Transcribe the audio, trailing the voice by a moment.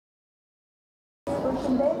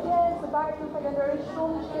Përshëndetje, së bashku ju falenderoj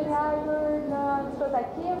shumë që keni ardhur në këtë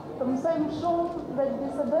takim. Të mësojmë shumë dhe të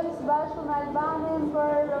bisedojmë së bashku me Albanin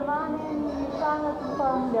për romanin Nishanet në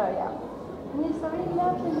formë loja. Një histori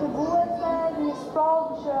mjaft intriguese, një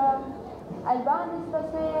sprovë që Albani së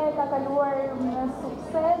ka kaluar me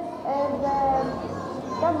sukses edhe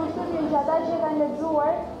kam përshtypjen që ata që kanë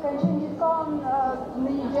lexuar kanë qenë gjithkohë në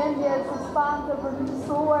një gjendje suspante për të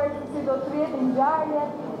mësuar se si do të rrihet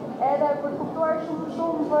ngjarjet edhe për të kuptuar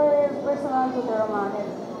shumë për personazhet e romanit.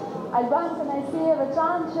 Alban, kënaqësi e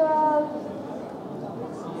veçantë që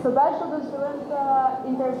së bashku do të zhvillojmë këtë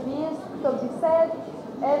intervistë, këtë bisedë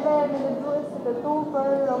edhe me lexuesit e tu për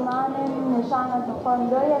romanin Nishanet në formë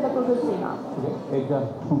loje dhe për gëzima. Ega,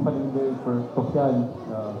 shumë faleminderit për këto fjalë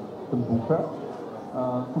të bukura.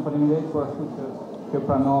 Shumë faleminderit për ashtu që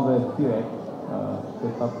pranove direkt që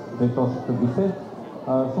ta drejtosh këtë bisedë.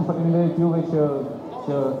 Shumë faleminderit juve që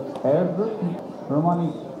erdhët. Romani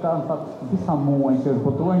ka në fakt disa muaj që është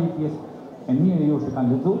botuar, një pjesë e mirë ju që kanë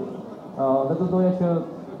lexuar, dhe do doja që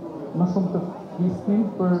më shumë të flisnim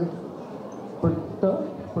për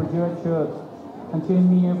gjërat që kanë qenë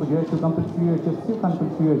mirë, për gjërat që kanë pëlqyer, që si kanë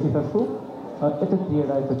pëlqyer gjithashtu, e të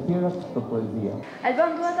tjera të poezia.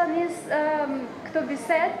 Alban, dua ta nis këtë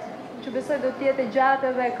bisedë, që besoj do të jetë gjatë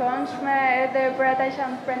dhe e këndshme, edhe për ata që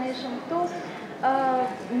janë të pranishëm këtu,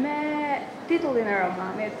 me titullin e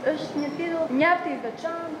romanit. Është një titull mjaft i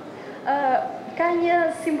veçantë, ka një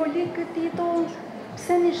simbolik ky titull,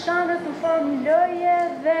 pse Nishanet në formë loje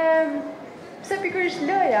dhe pse pikërisht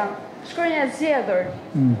loja? Shkronja e zgjedhur.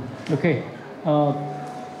 Okej.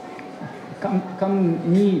 Kam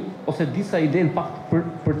një ose disa ide në fakt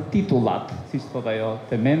për titullat, siç thot ajo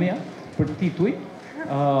Tememia, për tituj.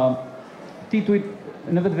 Tituj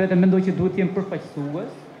në vetvete mendoj që duhet të jenë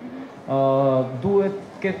përfaqësues. Duhet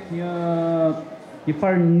ketë një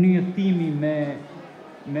farë njëtimi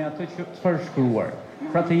me ato që çfarë shkruar.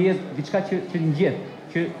 Pra të jetë diçka që ngjet,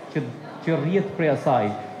 që rrihet prej asaj,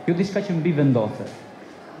 jo diçka që mbi vendose.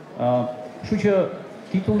 Kështu që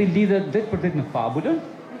titulli lidhet drejt për drejt në fabulën.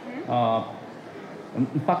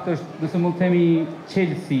 Në fakt është, nëse mund të themi,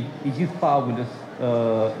 qelësi i gjithë fabulës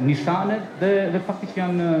Nishanet dhe fakti që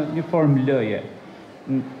janë në një formë loje.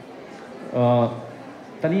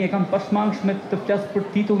 Tani e kam pashmangshme të flas për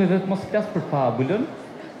titullin dhe të mos flas për fabulën.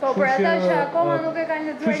 Po, për ata që akoma nuk e kanë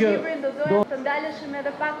lexuar librin, do doja të ndaleshim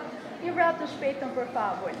edhe pak një vrap të shpejtën për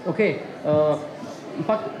fabull. Okej, në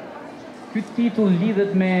fakt ky titull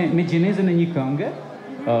lidhet me gjenezën e një kënge.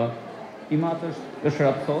 I matë është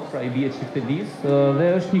rapsod, pra i bie çiftelis, dhe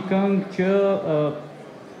është një këngë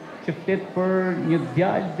që flet për një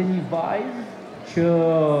djalë dhe një vajzë që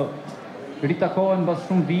ritakohen mbas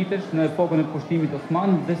shumë vitesh në epokën e pushtimit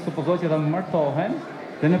osman dhe supozohet që ata martohen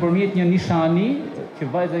dhe nëpërmjet një nishani që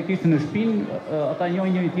vajza e kishte në shtëpinë, ata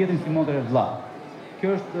njohin njëri tjetrin si motor e vlla.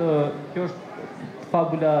 Kjo është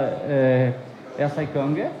fabula e asaj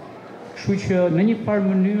kënge. Kështu që në një farë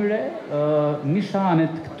mënyre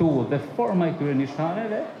nishanet këtu dhe forma e këtyre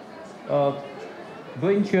nishaneve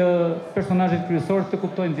bëjnë që personazhet kryesorë të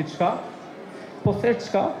kuptojnë diçka, po thjesht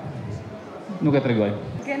çka nuk e tregojnë.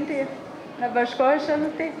 Genti, në bashkohesh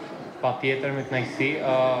me ti? Patjetër, me kënaqësi.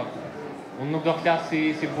 Unë nuk do flas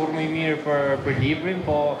si burr më i mirë për librin,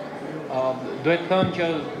 po duhet thënë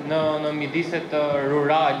që në mjediset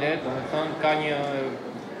rurale, domethënë ka një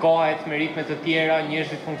koha e të meritme të tjera,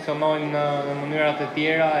 njerëzit funksionojnë në mënyra të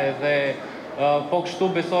tjera edhe po kështu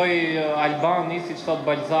besoj Albani, siç thot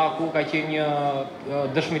Balzaku, ka qenë një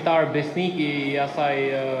dëshmitar besnik i asaj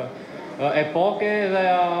epoke dhe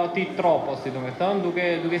atij troposi, domethënë,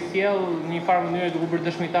 duke sjell një farë mënyre duke bërë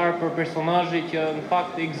dëshmitar për personazhe që në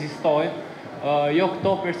fakt ekzistojnë, jo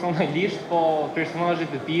këto personalisht, po personazhe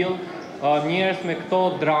të tillë. Njerëz me këto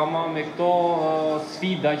drama, me këto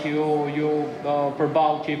sfida që i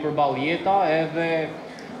përball jeta, edhe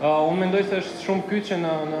unë mendoj se është shumë kyçe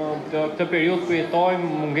në këtë periudhë ku jetojmë,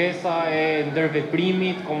 mungesa e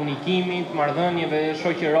ndërveprimit, komunikimit, marrëdhënieve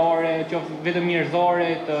shoqërore, qoftë vetëm njerëzore,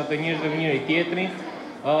 të njerëzve me njëri tjetrin,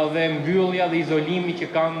 dhe mbyllja dhe izolimi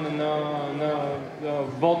që kanë në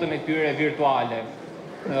botën e tyre virtuale.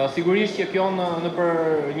 Sigurisht që kjo nëpër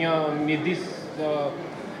një mjedis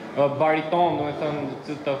bariton,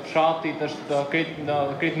 domethënë të fshatit është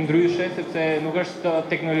krejt ndryshe, sepse nuk është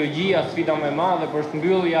teknologjia sfida më e madhe, por është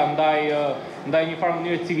mbyllja ndaj një farë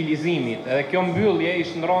mënyre civilizimit. Edhe kjo mbyllje i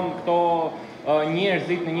shndron këto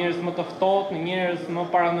njerëzit në njerëz më të ftohtë, në njerëz më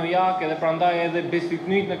paranojak, edhe prandaj edhe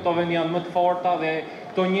besyknujt në këto vend janë më të forta dhe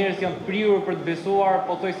këto njerëz janë të prirur për të besuar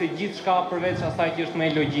pothuajse gjithçka përveç asaj që është më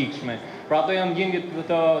e logjikshme. Pra ato janë gjendje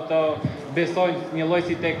të besojnë një lloj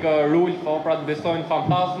si tek Rulf, pra të besojnë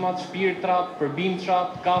fantazmat, shpirtrat,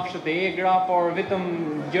 përbindshrat, kafshët e egra, por vetëm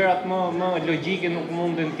gjërat më logjike nuk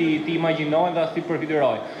munden ti imagjinojnë dhe as ti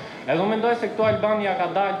përfityrojnë. Edhe unë mendoj se këtu Albania ka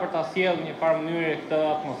dalë për ta sjellë një farë mënyrë këtë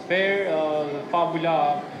atmosferë, fabula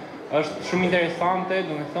është shumë interesante,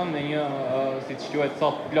 domethënë me një siç quhet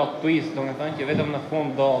sot plot twist, domethënë që vetëm në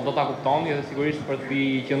fund do ta kuptoni dhe sigurisht për të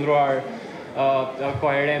qëndruar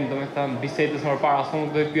koherent, domethënë bisedës më parë as unë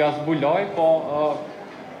do të pja zbuloj, po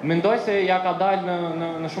mendoj se ja ka dalë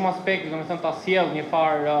në shumë aspekte, domethënë ta sjell një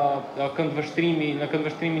farë në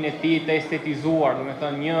këndvështrimin e tij të estetizuar,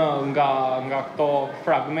 domethënë një nga këto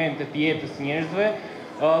fragmente të jetës njerëzve,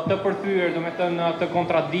 të përthyer, domethënë të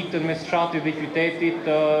kontradiktet mes fshatit dhe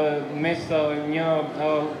qytetit, mes një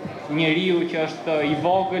njeriu që është i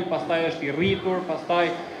vogël, pastaj është i rritur, pastaj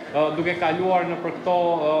duke kaluar nëpër këto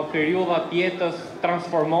periudha të jetës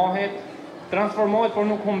transformohet, por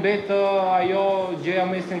nuk humbet ajo gjëja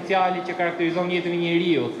më esenciale që karakterizon jetën e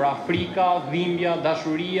njeriut, pra frika, dhimbja,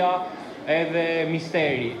 dashuria edhe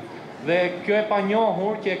misteri. Dhe kjo e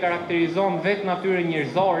panjohur që e karakterizon vetë natyrën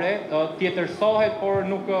njerëzore, tjetërsohet, por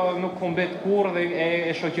nuk humbet kurrë dhe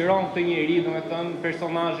e shoqëron këtë njeri, domethënë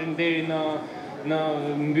personazhin deri në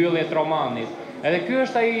mbylljet e romanit. Edhe ky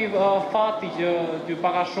është ai fati që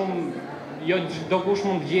pak a shumë jo çdo kush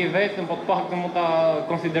mund të gjejë vetëm, po të paktën mund ta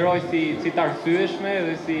konsideroj si të arsyeshme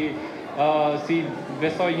dhe si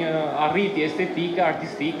besoj një arritje estetike,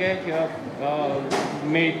 artistike që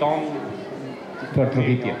meriton për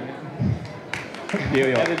trokitje. Jo,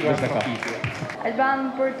 Alban,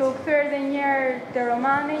 për të kthyer edhe një herë te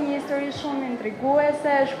romani, një histori shumë intriguese,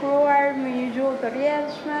 e shkruar me një gjuhë të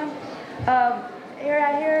rrjedhshme. Hera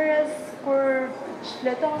herës kur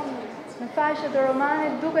shfleton në faqet e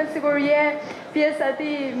romanit, duket sikur je pjesa e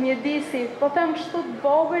tij mjedisi, po them kështu të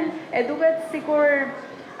vogël, e duket sikur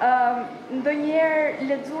ndonjëherë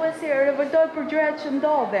lexuesi revoltohet për gjërat që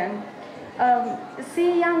ndodhen. Si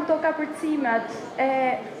janë këto kapërcimet e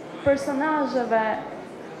personazheve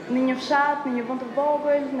në një fshat, në një vend të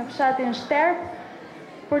vogël, në fshatin Shterp,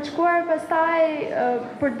 për të shkuar pastaj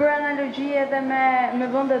për të bërë analogji edhe me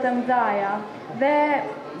vendet e mëdha. Dhe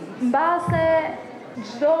mbase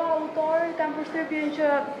çdo autor kam përshtypjen që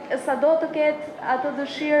sado të ketë atë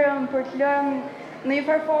dëshirën për të lënë në një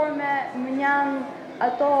farë forme më janë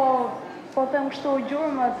ato, po them kështu,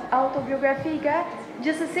 gjurmët autobiografike,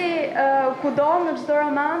 gjithsesi kudo në çdo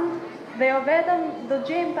roman dhe jo vetëm do të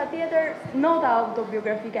gjejmë patjetër nota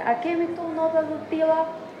autobiografike. A kemi këtu nota të tilla?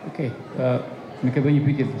 Okej, më ke bërë një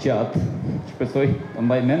pyetje të gjatë, shpresoj ta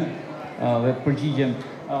mbaj mend dhe të përgjigjem.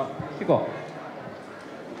 Shiko.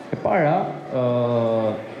 E para,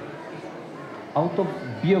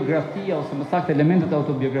 autobiografia ose më saktë elementet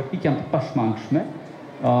autobiografike janë të pashmangshme.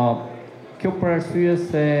 Kjo për arsye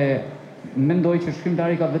se mendoj që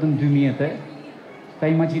shkrimtari ka vetëm dy mjete,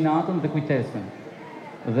 ka imagjinatën dhe kujtesën.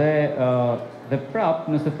 Dhe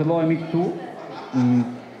prap, nëse fillohemi këtu,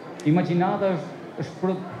 imagjinata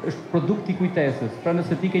është produkt i kujtesës. Pra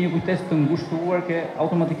nëse ti ke një kujtesë të ngushtuar, ke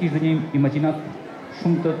automatikisht dhe një imagjinat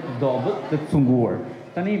shumë të dobët dhe të cunguar.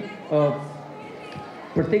 Tani,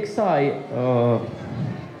 për te kësaj,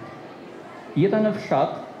 jeta në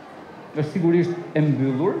fshat është sigurisht e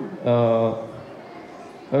mbyllur,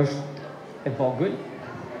 është e vogël.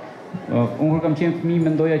 Unë kur kam qenë fëmijë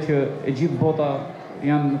mendoja që e gjithë bota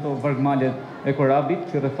janë ato vargmalet e korabit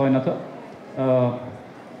që rrethojnë atë,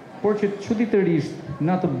 por që çuditërisht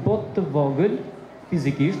në atë botë të vogël,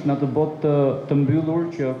 fizikisht, në atë botë të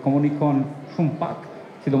mbyllur që komunikon shumë pak,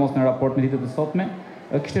 sidomos në raport me ditët e sotme,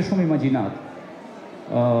 kishte shumë imagjinat.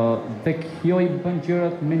 Dhe kjo i bën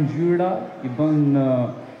gjërat me ngjyra, i bën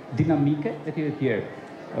dinamike etj etj.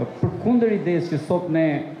 Përkundër idesë që sot ne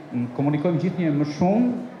komunikojmë gjithnjë më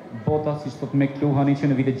shumë, bota siç thot me Kluhani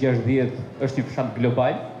që në vitet 60 është një fshat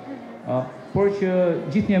global, por që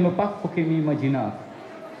gjithnjë më pak po kemi imagjinat.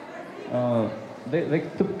 Dhe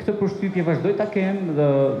këtë përshtypje vazhdoj ta kem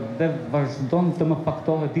dhe vazhdon të më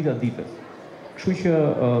faktohet dita ditës. Kështu që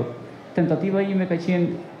tentativa ime ka qenë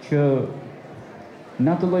që në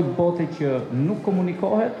atë lloj bote që nuk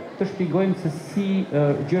komunikohet, të shpjegojmë se si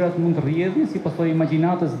gjërat mund të rrjedhin si pasojë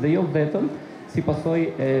imagjinatës dhe jo vetëm, si pasojë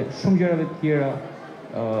e shumë gjërave të tjera,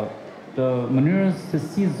 të mënyrës se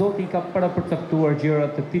si Zoti ka parapërcaktuar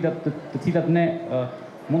gjërat të cilat ne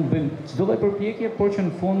mund të bëjmë çdo lloj përpjekje, por që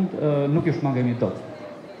në fund nuk i shmangemi dot.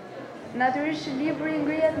 Natyrisht libri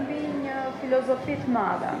ngrihet mbi një filozofi të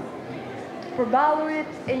madhe.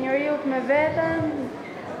 Përballurit e njeriut me veten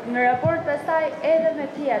në raport pastaj edhe me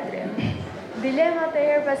tjetrin. Dilemat e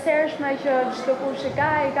herpashershme që çdo kush i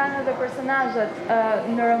kanë edhe personazhet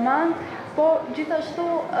në roman, Po, gjithashtu,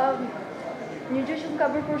 një gjë që më ka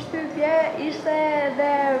bërë përshtypje ishte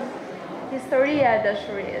edhe historia e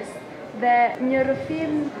dashurisë dhe një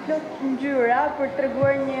rrëfim plot ngjyra për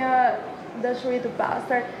treguar një dashuri të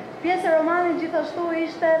pastër. Pjesë e romanit gjithashtu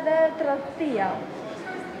ishte edhe tradhtia.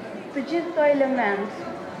 Të gjithë këto element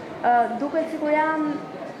duket sikur janë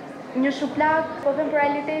një shuplak, po them për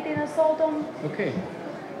realitetin e sotëm. Okej.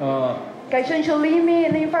 Ka qenë qëllimi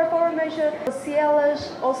në një farë forme që të sjellësh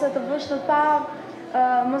ose të vësh në pav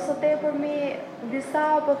më së tepërmi disa,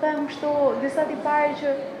 po them kështu, disa tipare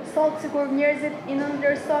që sot sikur njerëzit i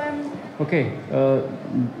nënvlerësojmë. Okej,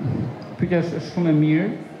 pyetja është shumë e mirë.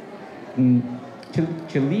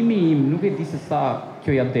 Qëllimi im nuk e di se sa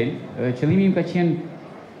kjo ja del. Qëllimi im ka qenë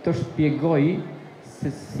të shpjegoj se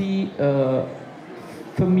si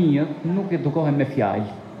fëmijët nuk edukohen me fjalë.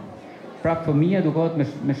 Pra fëmija edukohet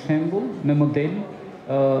me shembull, me model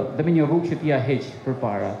dhe me një rrugë që t'ia heq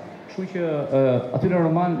përpara. Kështu që aty në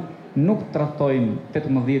roman nuk trajtojnë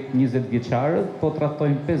 18-20 vjeçarët, po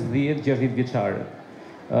trajtojnë 50-60 vjeçarët.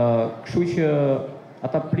 Kështu që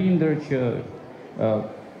ata prindër që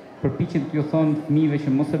përpiqen t'ju thonë fëmijëve që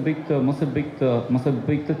mos e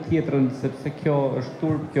bëj këtë tjetrën sepse kjo është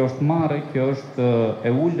turp, kjo është marrë, kjo është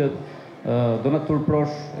e ulët, do na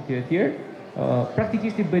turprosh etj.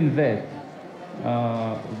 Praktikisht i bëjnë vetë.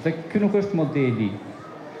 Dhe ky nuk është modeli.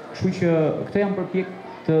 Kështu që këto janë përpjek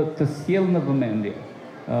të sjellë në vëmendje.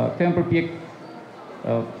 Këto janë përpjek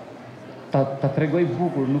ta tregoj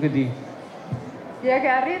bukur, nuk e di. Ja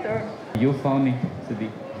ka arritur? Ju thoni se di.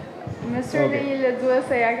 Me sërë një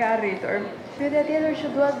lexuese ja ka arritur. Pyetja tjetër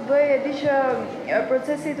që dua të bëj, e di që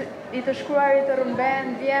procesi i të shkruarit të rrëmben,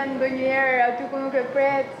 vjen ndonjëherë aty ku nuk e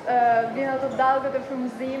pret, vjen ato dallgët e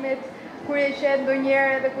frymëzimit, kur je qenë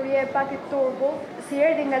ndonjëherë edhe kur je pak i turbull. Si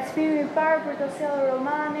erdhi ngacmimi i parë për të sjellë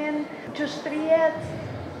romanin që shtrihet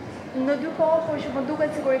në dy kohë, por që më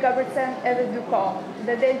duket sikur i ka përcen edhe dy kohë.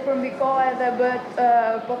 Dhe del përmbi kohë edhe bëhet,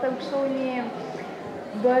 po them kështu,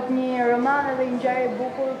 bëhet një roman edhe një ngjarje e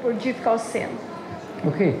bukur për gjithkohësinë.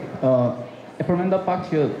 Okej, e përmenda pak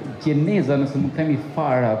që gjeneza, nëse mund themi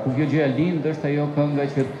fara, ku kjo gjëja lind, është ajo kënga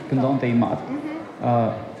që këndonte i madh.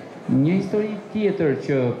 Një histori tjetër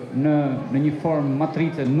që në një formë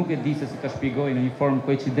matrice, nuk e di se si ta shpjegoj, në një formë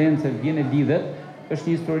koincidence vjen e lidhet, është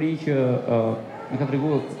një histori që më ka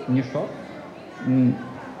treguar një shok.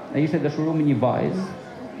 Ai ishte dashuruar me një vajzë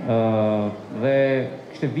dhe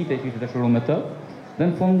kishte vite që ishte dashuruar me të, dhe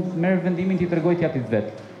në fund merr vendimin t'i tregoj t'japit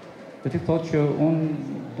vet. Dhe ti thotë që unë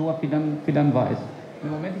dua filan vajzë. Në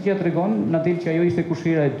momentin që ja tregon, na del që ajo ishte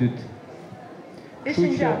kushira e dytë.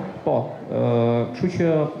 Ishin gjak. Po, kështu që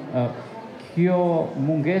kjo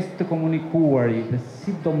mungesë të komunikuarit, dhe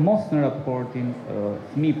sidomos në raportin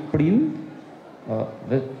fëmijë-prind,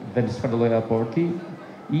 dhe në çfarëdo lloj raporti,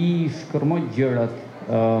 i shkërmoj gjërat,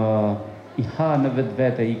 i ha në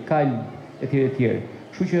vetvete, i kal etj.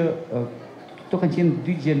 Kështu që këto kanë qenë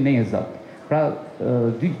dy gjenezat, pra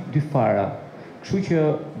dy fara. Kështu që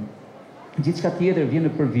gjithçka tjetër vjen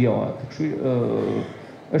në përvjohet. Kështu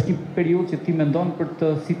është një periudhë që ti mendon për të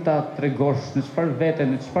si ta tregosh, në çfarë vete,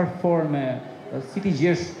 në çfarë forme, si ti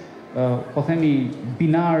gjesh, po themi,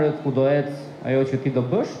 binarët ku do ecë ajo që ti do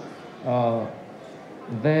bësh.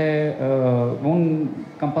 Dhe unë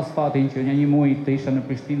kam pas fatin që një muaj të isha në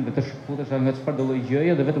Prishtinë dhe të shkputesha nga çfarëdo lloj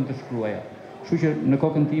gjëje dhe vetëm të shkruaja. Kështu që në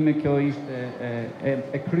kokën time kjo ishte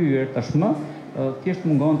e kryer tashmë, thjesht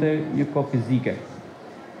mungonte një kohë fizike.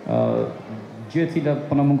 Gjë e cila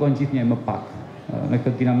po na mungon gjithnjë më pak. Në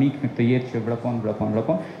këtë dinamikë, në këtë jetë që vrapon.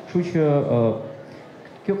 Kështu që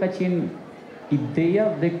kjo ka qenë ideja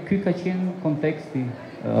dhe ky ka qenë konteksti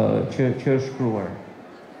që është shkruar.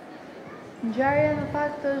 Ngjarja në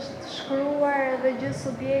fakt është shkruar dhe gjithë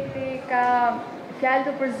subjekti ka fjalë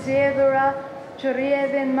të përzgjedhura që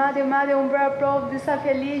rrjedhin madje unë bëra provë disa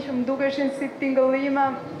fjali që më dukeshin si tingëllima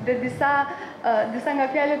dhe disa nga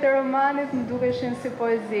fjalët e romanit më dukeshin si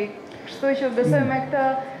poezi. Kështu që besoj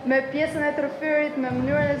me pjesën e tërfyrit, me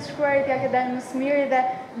mënyrën e të shkruarit ja ke dalë më së miri dhe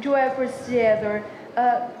gjuha e përzgjedhur.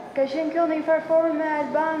 Ka qenë kjo në një farë formë me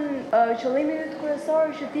Alban qëllimi yt kryesor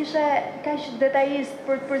që t'ishe kaq detajist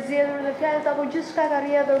për të përzgjedhur dhe fjalët apo gjithçka ka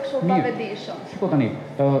rrjedhur kështu pavetishëm. Shiko tani,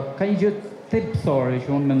 ka një gjë thelbësore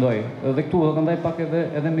që unë mendoj, dhe këtu do ta ndaj pak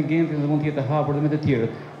edhe me Gentin dhe mund të jetë hapur edhe me të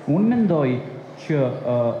tjerët. Unë mendoj që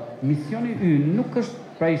misioni ynë nuk është,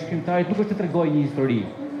 pra i shkrimtarit, nuk është të tregojë një histori.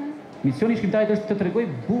 Misioni i shkrimtarit është të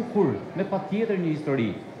tregojë bukur, me patjetër një histori.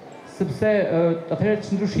 Sepse atëherë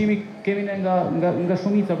çndrushimi kemi ne nga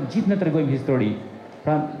shumica, gjithë ne tregojmë histori.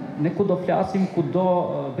 Pra ne kudo flasim, kudo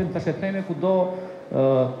bëjmë tash theme, kudo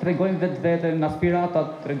tregojmë vetveten,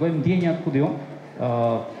 aspiratat, tregojmë ndjenjat, ku diun.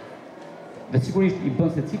 Dhe sigurisht i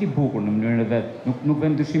bën secili bukur në mënyrën e vet, nuk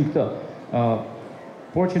vëm dyshim këtë.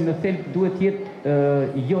 Por që në thelb duhet të jetë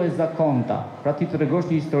jo e zakonta. Pra ti të tregosh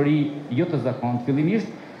një histori jo të zakontë fillimisht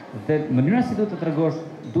dhe mënyra si duhet të tregosh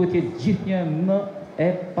duhet të jetë gjithnjë më e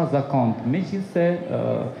pazakontë. Megjithse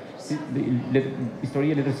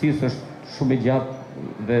historia e letërsisë është shumë e gjatë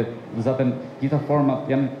dhe zaten gjitha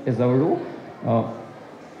format janë ezauruar.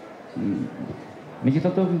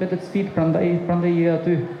 Megjithatë mbetet sfidë, prandaj je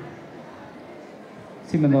aty.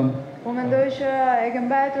 Si mendon? Unë mendoj që e ke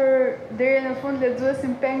mbajtur deri në fund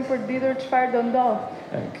lexuesin peng për ditur çfarë do ndodh.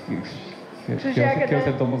 Kjo është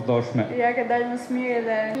e domosdoshme. Ja ke dalë më së miri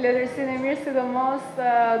dhe letërsinë e mirë sidomos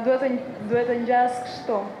duhet të ngjas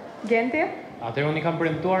kështu. Genti? Atëherë unë i kam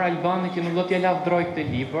premtuar Albanit që nuk do t'ja lavdroj këtë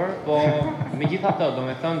libër, po megjithatë,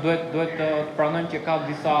 domethënë duhet të pranojmë që ka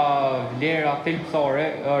disa vlera thelbësore,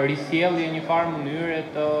 risjellje në një farë mënyre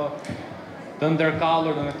të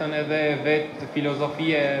ndërkallur, domethënë edhe vetë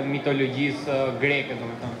filozofia e mitologjisë greke,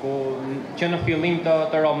 domethënë, ku që në fillim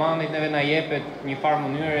të romanit neve na jepet një farë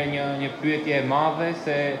mënyre një pyetje e madhe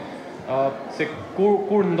se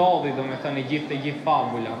kur ndodhi domethënë e gjithë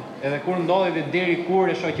fabula, edhe kur ndodhi dhe deri kur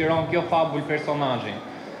e shoqëron kjo fabul personazhin.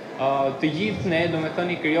 Të gjithë ne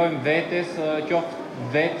domethënë i krijojmë vetes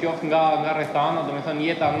qoftë nga rrethana, domethënë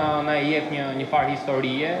jeta na e jep një farë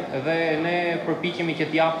historie dhe ne përpiqemi që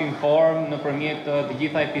t'japim formë nëpërmjet të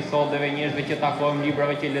gjitha episodeve, njerëzve që takojmë,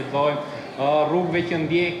 librave që lexojmë, rrugëve që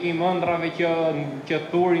ndjekim, ëndrave që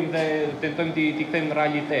thurim dhe tentojmë t'i kthejmë në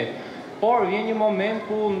realitet. Por vjen një moment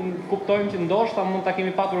ku kuptojmë që ndoshta mund ta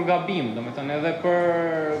kemi patur gabim, domethënë edhe për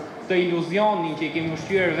këtë iluzionin që i kemi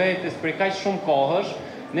ushqyer vetes për kaq shumë kohësh,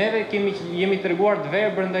 neve jemi treguar të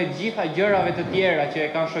verë brenda gjitha gjërave të tjera që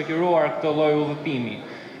e kanë shoqëruar këtë lloj udhëtimi.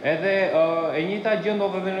 Edhe e njëjta gjë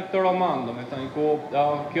ndodh edhe në këtë roman, domethënë ku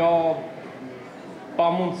kjo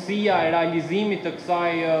pamundësia e realizimit të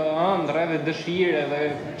kësaj ëndre dhe dëshire dhe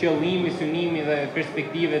qëllimi, synimi dhe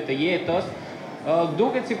perspektive të jetës,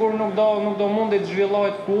 duket sikur nuk do mundet të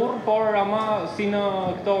zhvillohet kurrë, por ama si në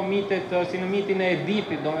këto mitet, si në mitin e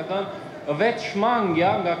Edipit, domethënë vetë shmangja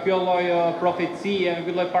nga kjo lloj profecie, nga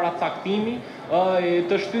ky lloj paracaktimi,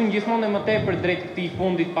 të shtyn gjithmonë më tepër drejt këtij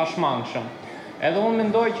fundit pashmangshëm. Edhe unë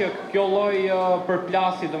mendoj që kjo lloj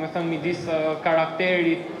përplasje, domethënë midis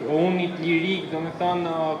karakterit, unit lirik,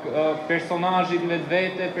 domethënë personazhit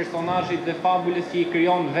vetvete, personazhit dhe fabulës që i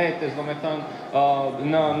krijon vetes, domethënë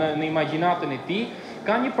në imagjinatën e tij,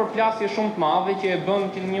 ka një përplasje shumë të madhe që e bën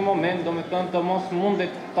që në një moment, domethënë të mos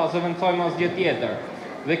mundet ta zëvendësojmë asgjë tjetër.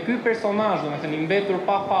 Dhe ky personazh, domethënë i mbetur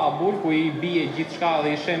pa fabul, ku i bie gjithçka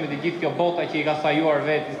dhe i shemi dhe gjithë kjo bota që i ka sajuar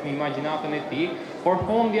vetes në imagjinatën e tij, por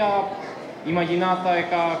fundja imagjinata e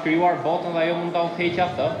ka krijuar botën dhe ajo mund ta udhëheqë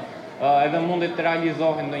atë, edhe mundet të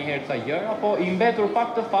realizohen ndonjëherë ca gjëra, apo i mbetur pa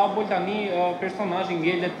këtë fabul tani personazhi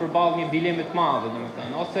ngjelet përballë një dileme të madhe,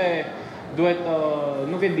 domethënë, ose duhet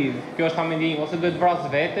nuk e di, kjo është mendim, ose duhet vras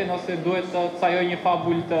veten, ose duhet të sajojë një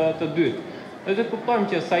fabul të dytë. Dhe të kuptojmë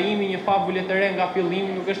që sajimi një fabule të re nga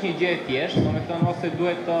fillimi nuk është një gjë e thjeshtë, domethënë ose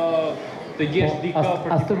duhet të gjesh dikë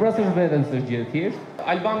për as të vrasësh veten s'është gjë e thjeshtë.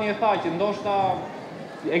 Albani e tha që ndoshta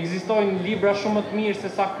ekzistojnë libra shumë më të mirë se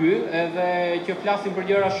sa ky, edhe që flasin për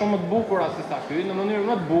gjëra shumë më të bukura se sa ky, në mënyrë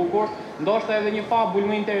më të bukur, ndoshta edhe një fabul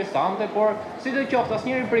më interesante, por sidoqoftë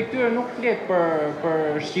asnjëri prej këtyre nuk flet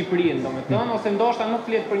për Shqipërinë, domethënë, ose ndoshta nuk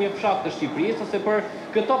flet për një fshat të Shqipërisë ose për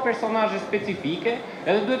këto personazhe specifike,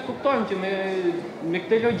 edhe duhet kuptojmë që me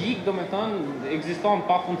këtë logjik, domethënë, ekziston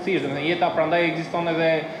pafundësisht, domethënë jeta prandaj ekziston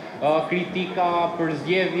edhe kritika për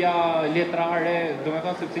zgjedhja letrare,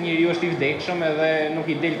 domethënë sepse njeriu është i vdekshëm edhe nuk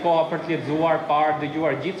i del koha për të lexuar, parë,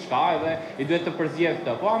 dëgjuar gjithçka edhe i duhet të përzgjedh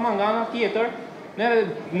këtë. Po ama nga ana tjetër, ne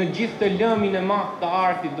në gjithë të lëmin e madh të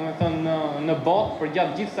artit, domethënë në botë,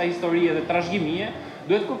 përgjatë gjithë sa historie dhe trashëgimie,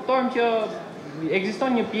 duhet kuptojmë që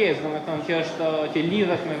ekziston një pjesë, domethënë që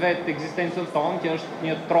lidhet me vetë ekzistencën tonë, që është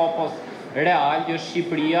një tropos real, që është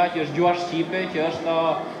Shqipëria, që është gjuha shqipe, që është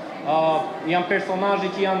janë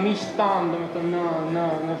personazhe që janë miq tanë, domethënë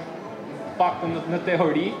në faktën në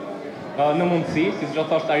teori, në mundësi, siç do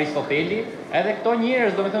thoshte Aristoteli, edhe këto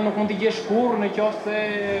njerëz domethënë nuk mund t'i gjesh kurrë nëse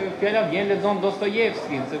fjala vjen lexon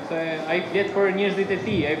Dostojevskin, sepse ai flet për njerëzit e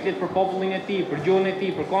tij, ai flet për popullin e tij, për gjuhën e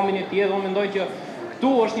tij, për kombin e tij, dhe unë mendoj që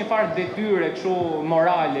këtu është një farë detyre kështu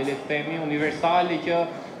morale, le të themi, universale që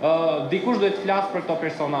dikush duhet të flasë për këto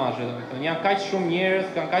personazhe, domethënë janë kaq shumë njerëz,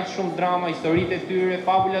 kanë kaq shumë drama, historitë e tyre,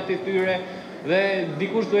 fabulat e tyre, dhe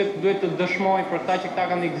dikush duhet të dëshmojë për këta që këta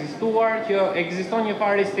kanë ekzistuar, që ekziston një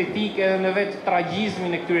farë estetike edhe në vetë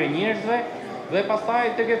tragjizmin e këtyre njerëzve, dhe pastaj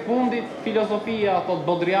tek e fundit filozofia, thot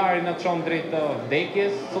Baudrillardi, na çon drejt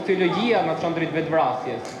vdekjes, sociologjia na çon drejt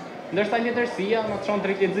vetvrasjes. Ndërsa letërsia na çon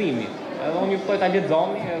drejt leximit. Edhe unë ju ftoj ta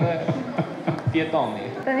lexoni edhe tjetoni.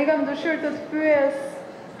 Tani kam dëshirë të të pyes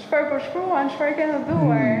çfarë po shkruan, çfarë ke në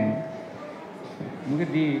duar. Nuk e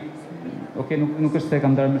di, nuk është se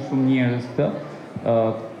kam ndarë me shumë njerëz këtë,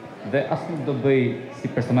 dhe as nuk do bëj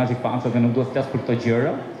si personazh i famshëm dhe nuk do të flas për këto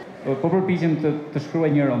gjëra. Po përpiqem të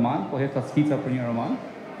shkruaj një roman, po heca skica për një roman,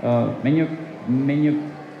 me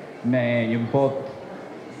një botë,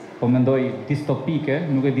 po mendoj distopike,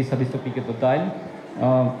 nuk e di sa distopike do dalë,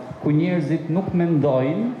 ku njerëzit nuk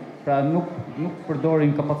mendojnë, pra nuk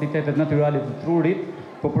përdorin kapacitetet natyrale të trurit,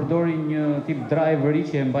 po përdorin një tip driveri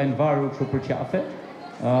që e mbajnë varur kështu për qafe,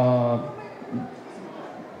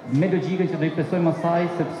 me logjikën që do i besojmë asaj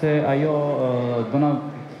sepse ajo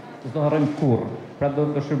s'do harrojmë kurrë. Pra do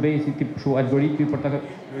të shërbej si tip kështu algoritmi për ta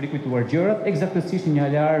rikujtuar gjërat, eksaktësisht një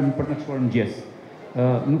alarm për të na çuar mëngjes.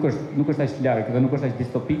 Nuk është aq larg dhe nuk është aq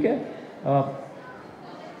distopike.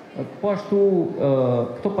 Po ashtu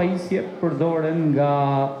këto pajisje përdoren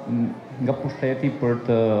nga pushteti për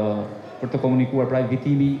të komunikuar, pra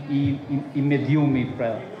evitimi i mediumit,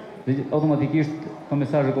 pra automatikisht këto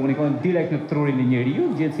mesazhe komunikohen direkt në trurin e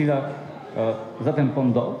njeriu, gjë e cila zaten po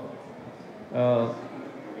ndodh.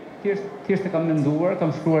 Thjesht e kam menduar,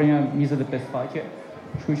 kam shkruar një 25 faqe,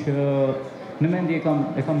 kështu që në mendje e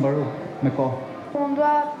kam mbaruar me kohë. Unë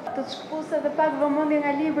dua të shkputse edhe pak vëmendje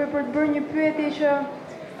nga libri për të bërë një pyetje që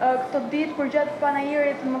këto ditë përgjatë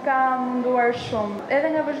panajirit më ka munduar shumë.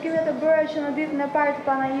 Edhe nga vëzhgimet e bëra që në ditën e parë të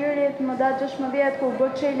panajirit më datë 16 kur bë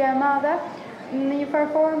çelja e madhe, në një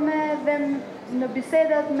farë forme dhe në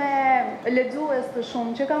bisedat me lexues të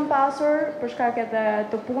shumë që kam pasur për shkak edhe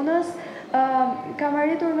të punës, kam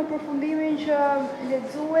arritur në përfundimin që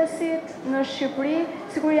lexuesit në Shqipëri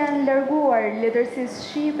sikur janë larguar letërsisë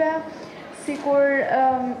shqipe, sikur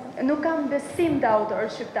nuk kam besim të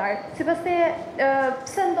autorët shqiptar. Sipas teje,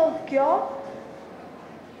 pse ndodh kjo?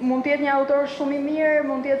 Mund të jetë një autor shumë i mirë,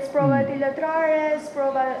 mund të jetë sprova e tij letrare,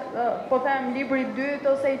 sprova, po them, libri i dytë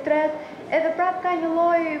ose i tretë, edhe prap ka një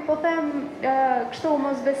lloj, po them, kështu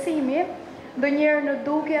mosbesimi, ndonjëherë në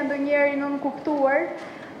dukje, ndonjëherë i nënkuptuar.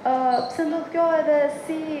 Pse ndodh kjo edhe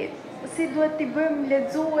si duhet t'i bëjmë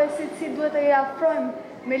lexuesit, si duhet të i afrojmë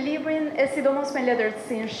me librin e sidomos me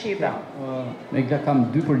letërsinë shqipe? Kam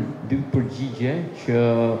dy përgjigje që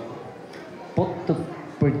po të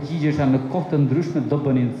përgjigjesha në kohë të ndryshme do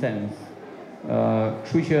bënin sens.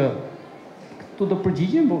 Kështu që këtu do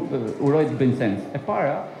përgjigjem, uroj të bëjnë sens. E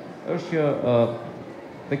para është që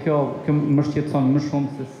dhe kjo më shqetëson më shumë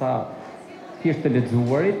se sa thjesht të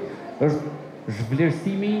lexuarit, është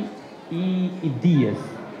zhvlerësimi i dijes.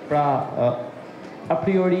 Pra, a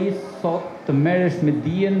priori sot të merresh me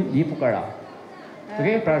dijen je fukara.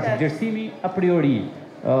 Pra vlerësimi a priori.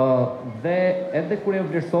 Dhe edhe kur e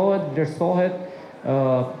vlerësohet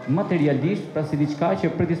materialisht, pra si diçka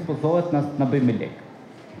që predispozohet na bëj me lek.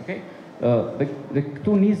 Dhe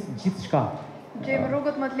këtu nis gjithçka. Gjejmë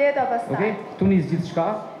rrugët më të lehta pastaj. Këtu nis gjithçka,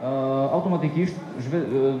 automatikisht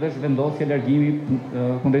dhe zhvendosja largimi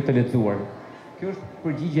kundrejt të lexuarit. Kjo është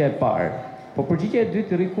përgjigjja e parë. Po përgjigjja e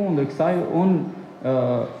dytë rri kundër kësaj, unë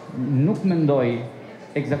nuk mendoj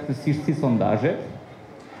eksaktësisht si sondazhet.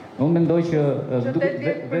 Unë mendoj që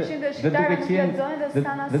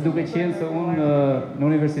dhe duke qenë se unë në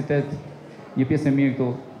universitet një pjesë e mirë këtu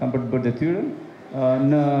kam për të bërë detyrën,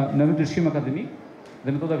 në ndryshim akademik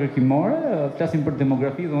dhe metoda kërkimore, flasim për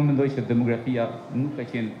demografi dhe unë mendoj që demografia nuk ka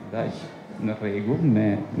qenë aq në rregull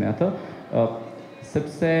me atë,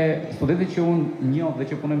 sepse studentët që unë njoh dhe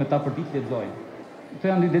që punoj me ta për ditë lexojnë. Këto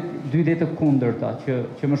janë dy ide të kundërta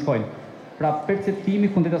që më shkojnë. Pra perceptimi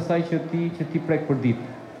kundrejt asaj që ti prek për ditë.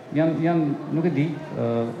 Janë, nuk e di,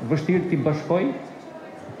 vështirë ti bashkoj,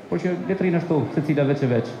 por që letrin ashtu, secila veç e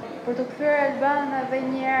veç. Për të kthyer Alban edhe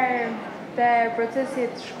një herë te procesi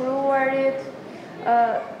të shkruarit,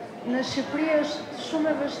 në Shqipëri është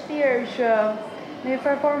shumë e vështirë që në një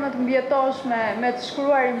farë formë të mbjetosh me të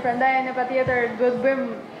shkruarin, prandaj ne patjetër duhet bëjmë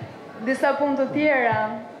disa punë të tjera.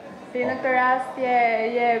 Ti në këtë rast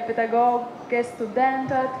je pedagog, ke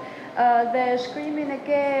studentët, dhe shkrimin e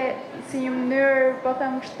ke si një mënyrë, po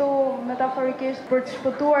them kështu metaforikisht, për të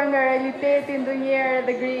shpëtuar nga realiteti ndonjëherë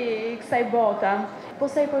dhe gri i kësaj bota. Po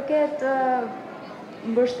sa i përket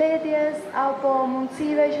mbështetjes apo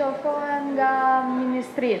mundësive që ofrohen nga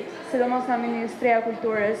ministrit, sidomos nga Ministria e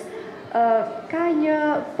Kulturës, ka një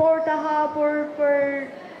portë hapur për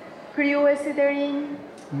krijuesit e rinj?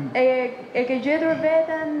 E ke gjetur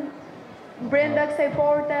veten brenda kësaj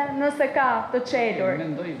porte, nëse ka të çelur?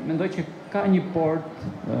 Mendoj që ka një portë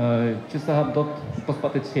që sa hap dot po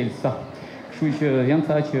s'patet çelsa. Kështu që janë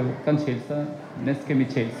ta që kanë çelsa, ne s'kemi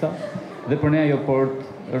çelsa, dhe për ne ajo portë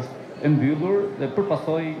është e mbyllur dhe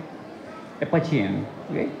përpasoj e paqen.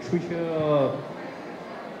 Okay? Kështu që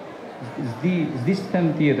s'di them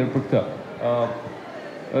tjetër për këtë.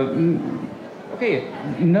 Okej,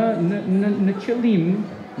 në qëllim,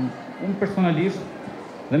 unë personalisht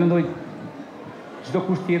dhe mendoj çdo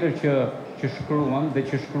kush tjetër që shkruan dhe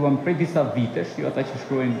që shkruan prej disa vitesh, jo ata që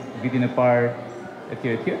shkruajnë vitin e parë etj.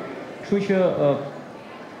 Kështu që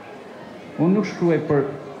unë nuk shkruaj për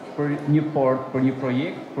një port, për një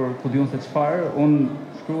projekt, për ku diun se çfarë, unë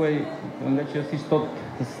shkruaj nga që siç thot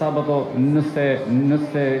sabato, nëse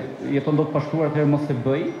jeton dot pa shkruar, atëherë mos e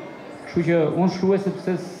bëj. Kështu që unë shkruaj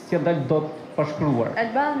sepse s'ja dal dot pa shkruar.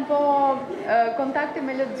 Alban, po kontakti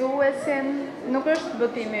me lexuesin nuk është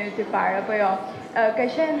botimi yt I parë, apo jo? Ka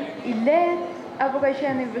qenë I lehtë apo ka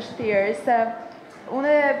qenë I vështirë? Se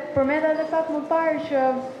unë përmenda edhe pak më parë që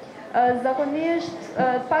zakonisht të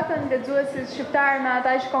paktën lexuesit shqiptar me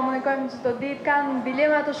ata që komunikojmë çdo ditë kanë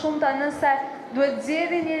dilema të shumta nëse duhet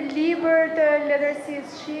zgjedhin një libër të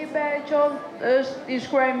letërsisë shqipe që është I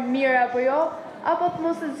shkruar mirë apo jo, apo të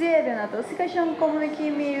mos e zgjedhin ato. Si ka qenë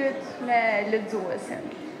komunikimi yt me lexuesin?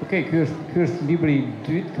 Okej, ky është libri I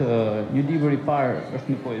dytë, një libër I parë është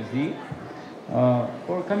në poezi.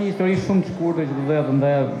 Por kam një histori shumë të shkurtër që do doja të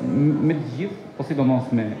ndaja me të gjithë, po sidomos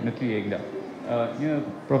me ty Egla. Një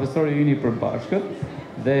profesor I ynë I përbashkët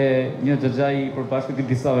dhe një xhaxhai I përbashkët I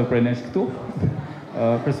disave prej nesh këtu,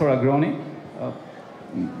 profesor Agroni.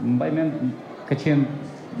 Mbaj mend ka qenë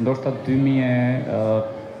ndoshta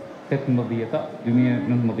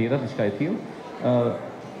 2018-2019, diçka e tillë.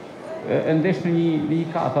 E ndesh në një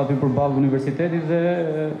kafe aty përballë universitetit dhe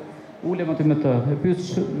ulem aty me të. E pyet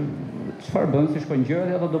çfarë bën, si shkojnë gjërat,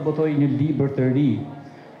 dhe ato do botoj një libër të ri.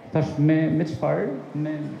 Thash me çfarë?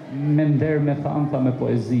 Me nder, me tha me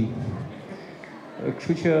poezi.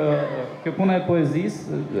 Kështu që kjo puna e poezisë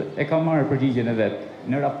e ka marrë përgjigjen e vet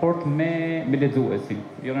në raport me lexuesin,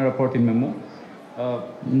 jo në raportin me mua.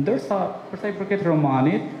 Ndërsa për sa I përket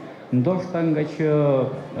romanit, ndoshta nga që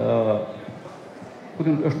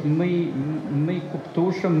është më I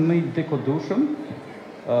kuptueshëm, më I dekodueshëm,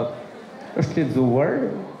 është lexuar,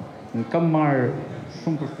 kam marrë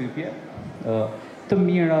shumë përshtypje, të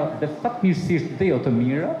mira dhe fatmirësisht dhe jo të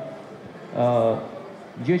mira,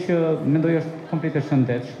 gjë që mendoj është komplet e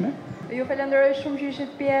shëndetshme. Ju falenderoj shumë që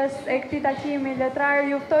ishit pjesë e këtij takimi letrar.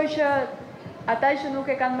 Ju ftoj që ata që nuk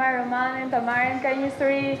e kanë marrë romanin ta marrin, ka një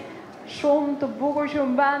histori shumë të bukur që u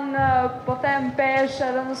mban, po them, pesh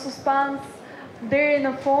edhe në suspans deri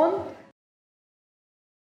në fund.